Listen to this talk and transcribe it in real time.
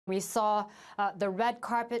We saw the red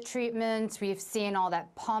carpet treatment. We've seen all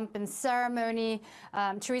that pomp and ceremony.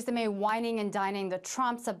 Theresa May wining and dining the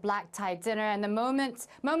Trumps, a black tie dinner. And the moments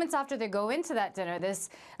after they go into that dinner, this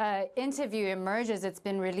interview emerges. It's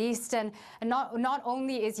been released. And not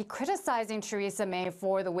only is he criticizing Theresa May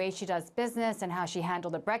for the way she does business and how she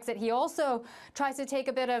handled the Brexit, he also tries to take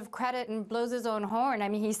a bit of credit and blows his own horn. I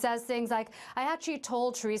mean, he says things like, I actually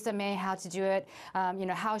told Theresa May how to do it,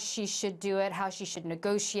 how she should do it, how she should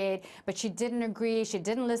negotiate, but she didn't agree. She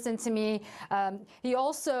didn't listen to me. He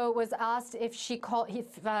also was asked if he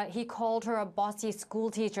called her a bossy school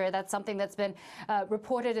teacher. That's something that's been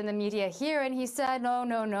reported in the media here. And he said,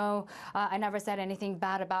 no, I never said anything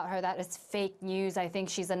bad about her. That is fake news. I think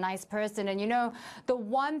she's a nice person. And the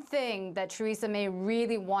one thing that Theresa May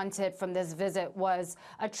really wanted from this visit was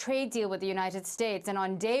a trade deal with the United States. And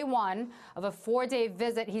on day one of a 4-day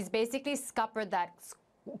visit, he's basically scuppered that,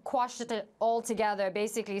 quashed it all together,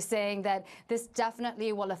 basically saying that this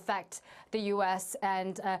definitely will affect the U.S.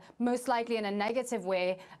 and most likely in a negative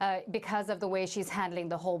way because of the way she's handling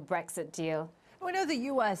the whole Brexit deal. We know the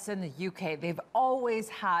U.S. and the U.K., they've always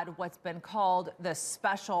had what's been called the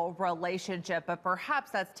special relationship, but perhaps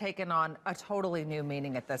that's taken on a totally new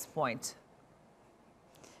meaning at this point.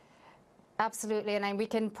 Absolutely, and we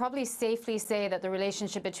can probably safely say that the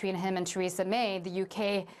relationship between him and Theresa May, the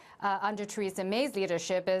UK under Theresa May's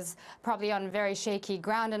leadership, is probably on very shaky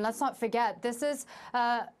ground. And let's not forget, this is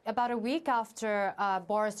about a week after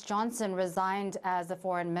Boris Johnson resigned as the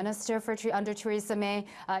foreign minister under Theresa May.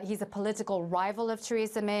 He's a political rival of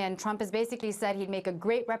Theresa May, and Trump has basically said he'd make a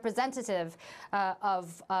great representative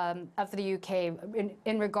of the UK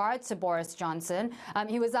in regards to Boris Johnson.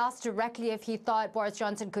 He was asked directly if he thought Boris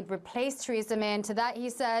Johnson could replace Theresa May, and to that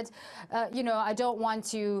he said, I don't want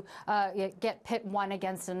to pit one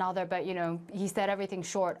against another, but he said everything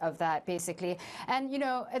short of that, basically. And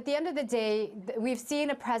at the end of the day, we've seen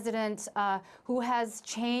a president who has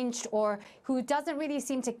changed, or who doesn't really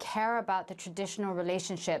seem to care about the traditional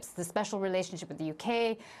relationships, the special relationship with the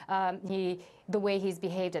UK, the way he's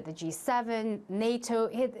behaved at the G7, NATO.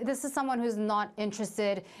 This is someone who's not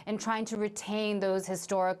interested in trying to retain those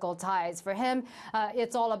historical ties. For him,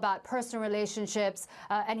 it's all about personal relationships,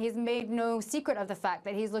 and he's made no secret of the fact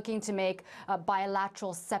that he's looking to make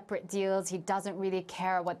bilateral, separate deals. He doesn't really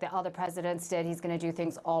care what the other presidents did. He's going to do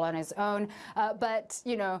things all on his own. But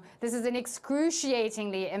this is an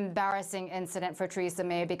excruciatingly embarrassing incident for Theresa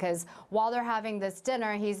May, because while they're having this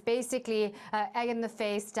dinner, he's basically egg in the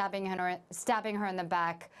face, stabbing her in the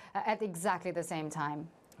back at exactly the same time.